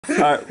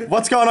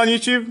What's going on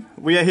YouTube?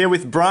 We are here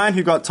with Brian,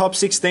 who got top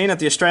 16 at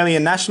the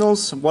Australian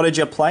Nationals. What did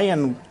you play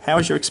and how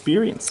was your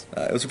experience?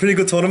 It was a pretty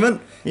good tournament.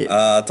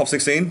 Yeah. Top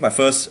 16, my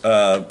first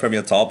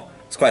Premier Top.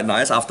 It's quite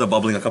nice after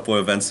bubbling a couple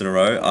of events in a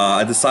row.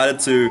 I decided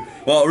to,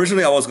 well,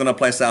 originally I was going to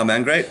play Sour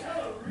Mangrate,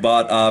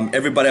 but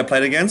everybody I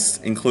played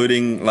against,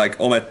 including like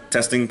all my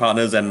testing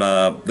partners and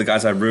the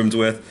guys I roomed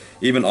with,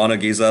 even Honor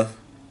Giza,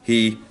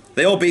 they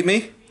all beat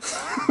me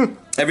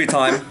every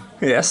time.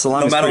 Yes,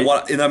 no matter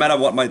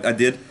what I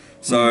did.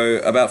 So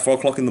about 4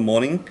 o'clock in the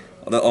morning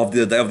of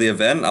the day of the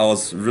event, I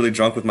was really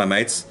drunk with my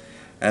mates,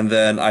 and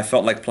then I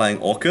felt like playing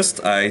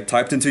Orcust. I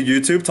typed into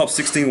YouTube top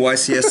 16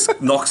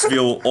 YCS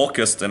Knoxville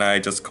Orcust, and I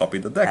just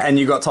copied the deck. And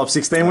you got top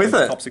 16 with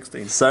it? Top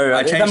 16. So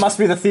that must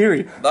be the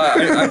theory.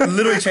 I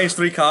literally changed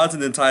 3 cards in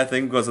the entire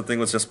thing because the thing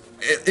was just,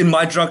 in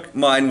my drunk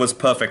mind, was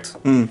perfect.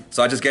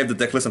 So I just gave the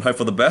deck list and hope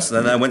for the best,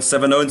 and then I went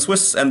 7-0 in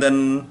Swiss, and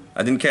then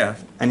I didn't care.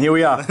 And here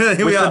we are with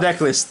the deck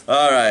list.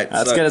 Alright.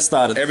 Let's get it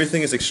started.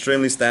 Everything is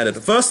extremely standard.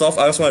 First off,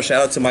 I also want to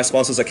shout out to my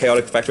sponsors at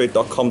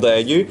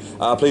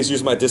chaoticfactory.com.au. Please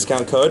use my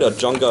discount code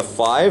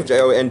JONGA5,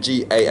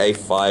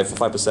 JONGAA5 for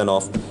 5%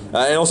 off.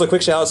 And also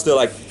quick shout outs to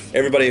like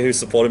everybody who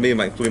supported me,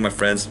 including my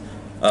friends,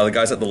 the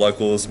guys at the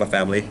locals, my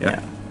family.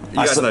 Yeah.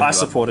 I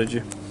supported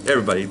you.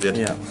 Everybody did.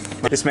 Yeah.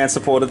 This man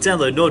supported.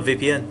 Download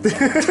NordVPN.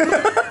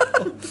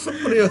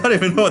 I don't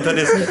even know what that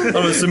is. I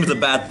don't assume it's a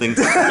bad thing.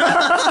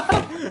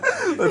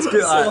 Let's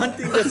get That's the one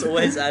thing that's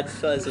always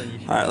advertised on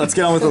YouTube. Alright, let's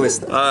get on with the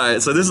list.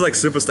 Alright, so this is like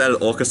super standard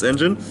Orcust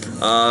engine.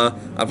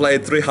 I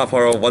played 3 Half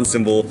Horror, 1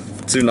 Symbol,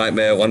 2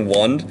 Nightmare, 1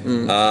 Wand.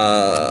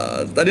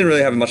 I didn't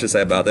really have much to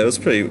say about it. It was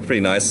pretty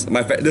nice.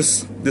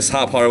 This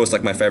Half Horror was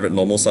like my favorite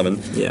normal summon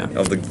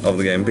of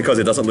the game because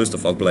it doesn't lose to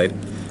Fogblade.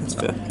 That's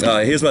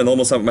fair. Here's my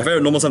normal summon. My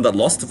favorite normal summon that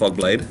lost to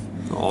Fogblade.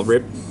 Oh,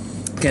 rip.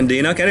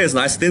 Candina. Candina is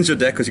nice. Thins your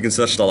deck because you can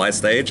search the light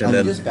stage and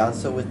then you just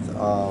bounce it with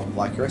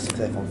Lycurus if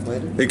they're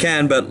Fogblade? you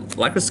can, but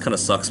Lycurus kind of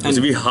sucks because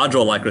if you hard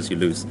draw Lycurus, you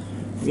lose.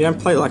 You don't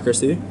play Lycurus,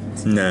 do you?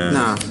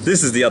 Nah.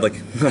 This is the other.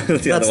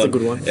 That's the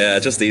good one. Yeah,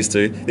 just these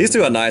two. These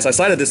two are nice. I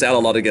cited this out a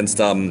lot against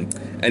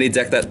any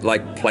deck that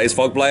like plays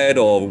Fogblade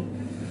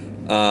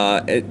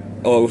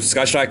or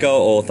Sky Striker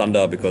or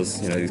Thunder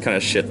because it's kind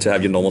of shit to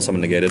have your normal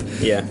summon negated.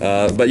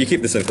 Yeah. But you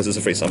keep this in because it's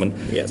a free summon.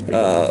 Yeah, it's pretty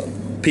good.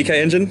 PK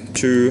engine,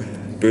 2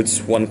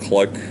 boots, 1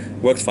 cloak.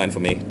 Works fine for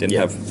me. Didn't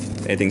have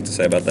anything to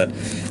say about that.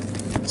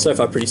 So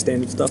far, pretty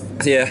standard stuff.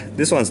 Yeah,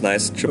 this one's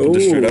nice. Triple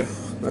Destrudo.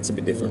 That's a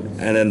bit different.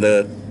 And then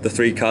the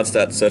 3 card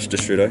stat search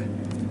Destrudo.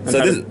 So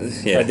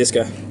how'd this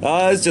go?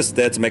 It's just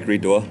there to make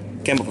redoer.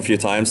 Came up a few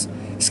times.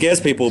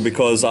 Scares people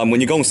because when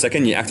you're going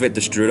second, you activate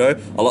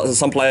Destrudo.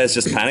 Some players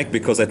just panic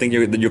because they think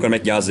you're gonna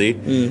make Yazi.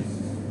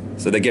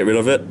 So they get rid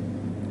of it,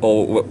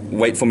 or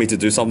wait for me to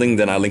do something.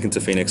 Then I link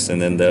into Phoenix,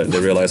 and then they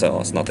realize, oh,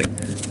 it's nothing.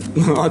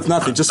 Oh, it's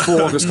nothing. Just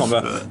 4 Orcust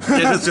combo.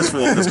 Yeah, it's just 4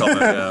 Orcust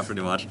combo. Yeah,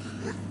 pretty much.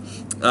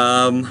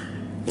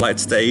 Light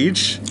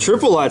stage.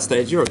 Triple light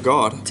stage. You're a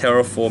god.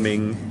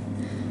 Terraforming,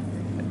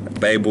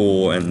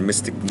 Babel, and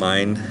Mystic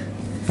Mind.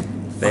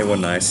 They were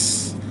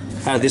nice.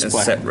 How did this And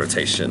play? set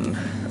rotation.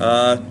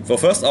 For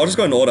first, I'll just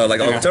go in order. Like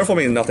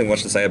Terraforming, nothing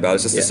much to say about.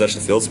 It's just to search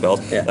the field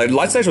spells. Yeah. Like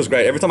Light Stage was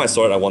great. Every time I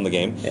saw it, I won the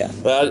game. Yeah.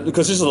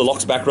 Because this is the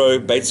locks back row,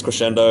 baits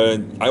crescendo.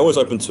 I always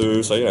open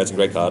 2, so it's a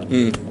great card.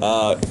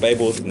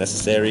 Babel is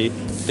necessary.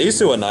 These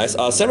 2 are nice.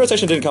 Set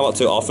rotation didn't come up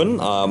too often,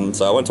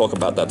 so I won't talk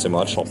about that too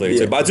much.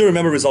 But I do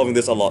remember resolving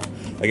this a lot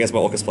against my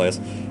Orcust players.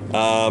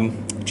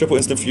 Triple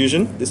instant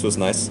fusion. This was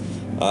nice.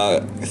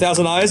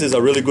 1,000 Eyes is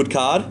a really good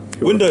card.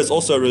 Window is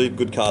also a really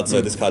good card,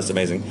 so this card's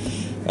amazing.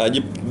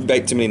 You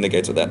bait too many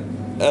negates with that.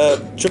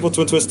 Triple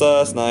Twin Twister,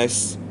 it's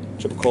nice.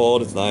 Triple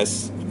Chord, it's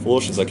nice.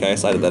 Foolish is okay, I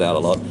cited that out a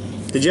lot.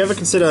 Did you ever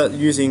consider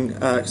using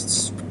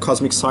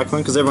Cosmic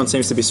Cyclone? Because everyone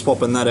seems to be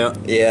swapping that out.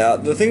 Yeah,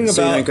 the thing about...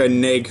 So you don't go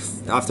neg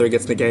after it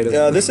gets negated.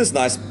 Yeah, this is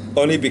nice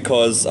only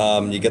because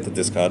you get the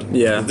discard.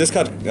 Yeah. The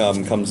discard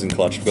comes in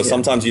clutch because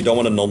sometimes you don't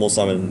want a normal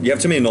summon. You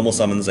have too many normal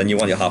summons and you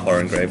want your Half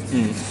Horror engraved.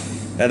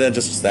 And then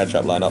just stand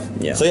trap lineup.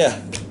 Yeah. So yeah,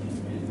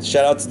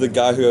 shout out to the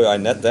guy who I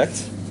net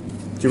decked.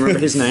 Do you remember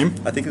his name?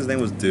 I think his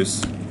name was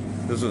Deuce.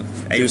 This was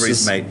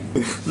Avery's mate.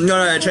 No,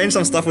 I changed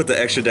some stuff with the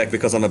extra deck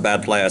because I'm a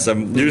bad player. So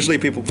usually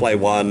people play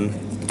 1,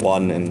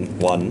 1,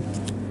 and 1.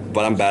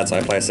 But I'm bad, so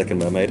I play a second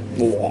mermaid.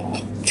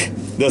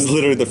 That's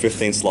literally the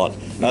 15th slot.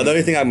 The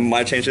only thing I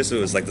might change this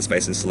was like the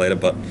Space Insulator,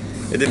 but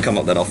it didn't come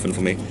up that often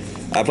for me.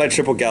 I played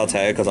triple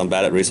Galatea because I'm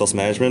bad at resource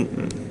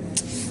management.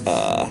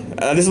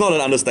 And this is not an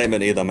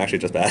understatement either, I'm actually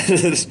just bad.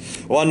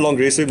 1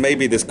 Longrisu,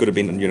 maybe this could have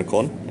been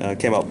Unicorn.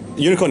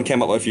 Unicorn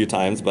came up a few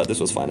times, but this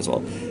was fine as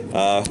well.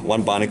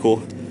 1 Barnacle,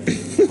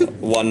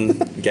 1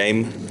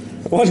 game.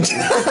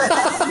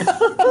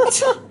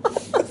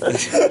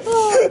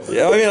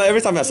 Yeah, I mean,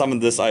 every time I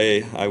summoned this,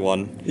 I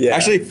won. Yeah.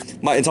 Actually,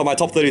 in my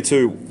top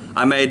 32,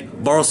 I made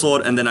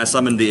Borrowsword and then I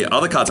summoned the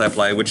other cards I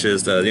play, which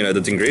is the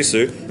the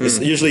Dingrisu.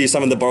 Usually you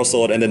summon the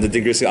Borrowsword and then the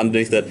Dingrisu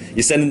underneath it.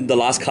 You send the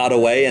last card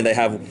away and they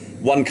have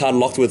 1 card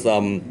locked with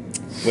what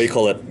do you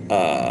call it?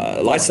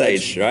 Light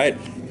Stage, right?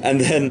 And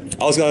then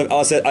I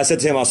said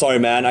to him, "I'm sorry,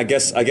 man. I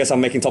guess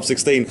I'm making top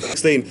 16."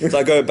 So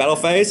I go battle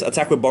phase,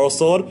 attack with Borrow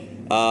Sword,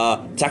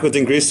 attack with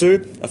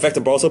Dingrisu, effect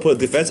of Borrow Sword, put a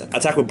defense,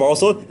 attack with Borrow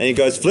Sword, and he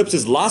goes, flips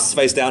his last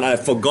face down, and I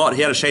forgot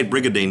he had a Shade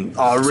Brigadine.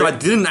 Oh, so I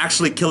didn't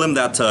actually kill him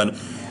that turn.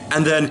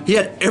 And then he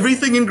had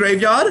everything in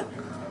graveyard.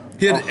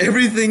 He had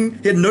everything.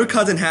 He had no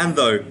cards in hand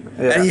though,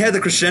 and he had the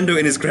Crescendo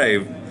in his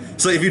grave.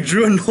 So if you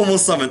drew a normal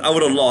summon, I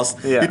would have lost.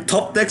 Yeah. He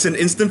top decks an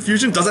instant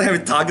fusion, doesn't have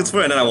any targets for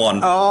it, and then I won.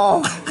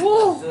 Oh.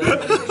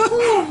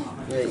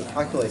 Yeah, you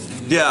calculate.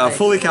 Yeah,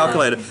 fully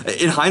calculated.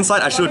 In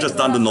hindsight, I should have just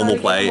done the normal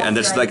play and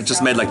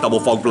just made like double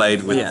Fog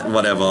Blade with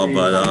whatever.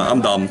 But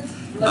I'm dumb.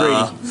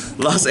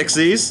 Last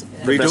XCs,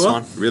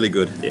 redraw, really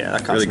good. Yeah,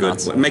 that card's really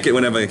nuts. good. Make it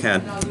whenever you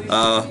can.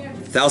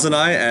 Thousand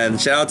Eye, and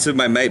shout out to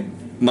my mate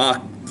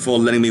Mark for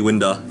letting me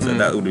Winder. So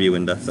that would be a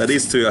Winder. So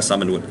these two I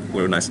summoned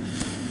were nice.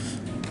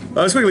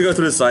 Let's quickly go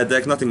through the side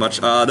deck, nothing much.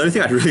 The only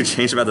thing I really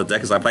changed about the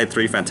deck is I played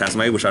 3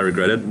 Phantasme, which I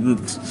regretted.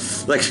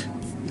 Like,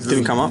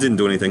 Didn't come up? Didn't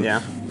do anything.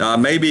 Yeah.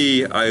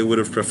 Maybe I would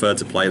have preferred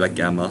to play like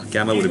Gamma.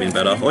 Gamma would have been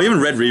better. Or even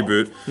Red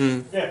Reboot.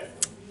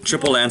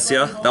 Triple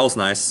Lancia, that was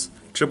nice.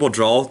 Triple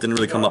Droll didn't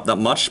really come up that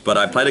much, but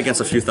I played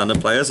against a few Thunder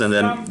players, and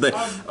then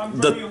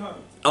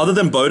other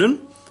than Bowden,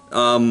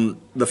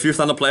 the few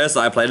Thunder players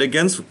that I played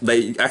against,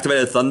 they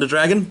activated Thunder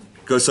Dragon,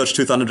 go search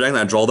 2 Thunder Dragons,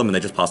 and I draw them, and they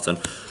just passed turn.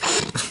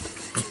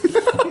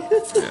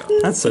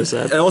 That's so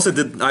sad. I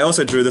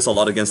also drew this a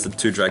lot against the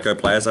 2 Draco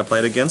players I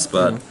played against,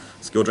 but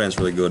Skill Drain's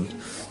really good.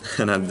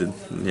 And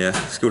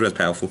Skill Drain's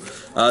powerful.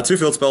 2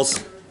 field spells,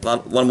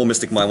 1 more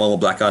Mystic Mind, 1 more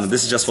Black Card, and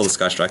this is just for the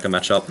Sky Striker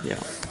matchup. Yeah.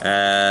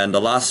 And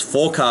the last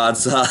 4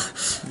 cards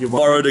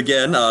borrowed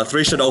again,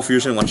 3 Shadow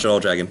Fusion, 1 Shadow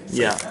Dragon.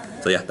 Yeah.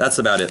 So yeah, that's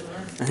about it.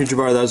 And who'd you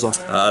borrow those off?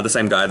 The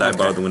same guy that I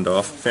borrowed the window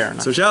off. Fair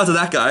enough. So shout out to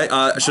that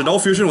guy. Shadow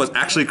Fusion was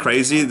actually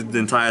crazy the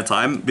entire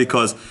time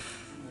because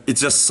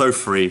it's just so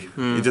free.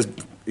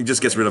 It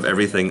just gets rid of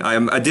everything.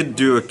 I did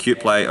do a cute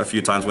play a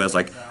few times where it's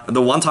like,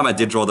 the one time I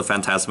did draw the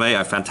Phantasme,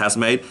 I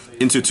Phantasmade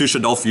into 2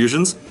 Shadow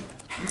Fusions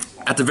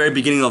at the very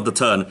beginning of the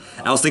turn.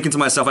 And I was thinking to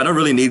myself, I don't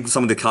really need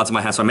some of the cards in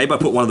my hand, so maybe I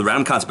put one of the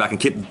random cards back and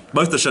keep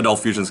both the Shadow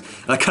Fusions.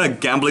 And I kind of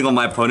gambling on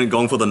my opponent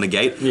going for the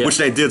negate, which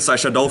they did, so I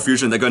Shadow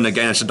Fusion, they go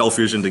negate and Shadow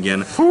Fusioned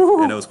again.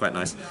 And it was quite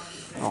nice.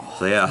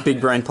 So yeah.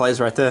 Big brain plays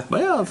right there.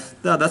 But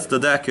yeah, that's the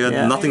deck.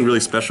 Nothing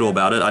really special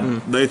about it.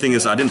 The only thing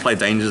is I didn't play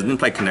Dangers, I didn't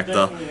play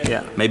Connector.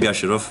 Yeah. Maybe I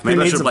should have.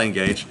 Maybe I should play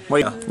Engage.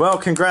 Well,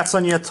 congrats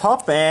on your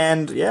top,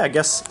 and yeah, I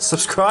guess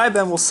subscribe,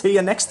 and we'll see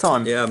you next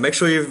time. Yeah, make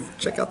sure you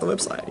check out the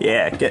website.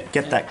 Yeah, get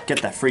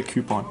that free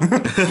coupon.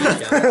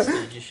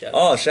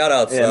 Oh, shout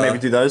outs. Yeah, maybe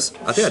do those.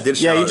 I think I did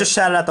shout Yeah, you out. just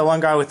shouted out the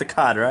one guy with the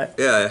card, right?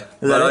 Yeah.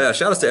 Yeah,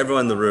 shout outs to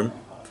everyone in the room.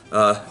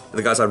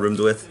 The guys I roomed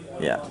with.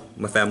 Yeah.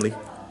 My family.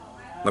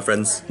 My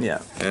friends.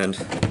 Yeah. And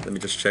let me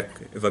just check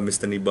if I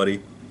missed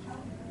anybody.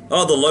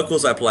 Oh, the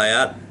locals I play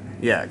at.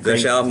 Yeah. Go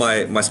shout out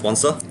my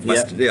sponsor. My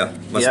sponsor. Yeah.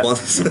 But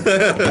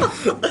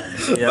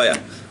yeah,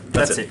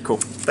 That's it. Cool.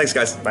 Thanks,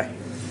 guys. Bye.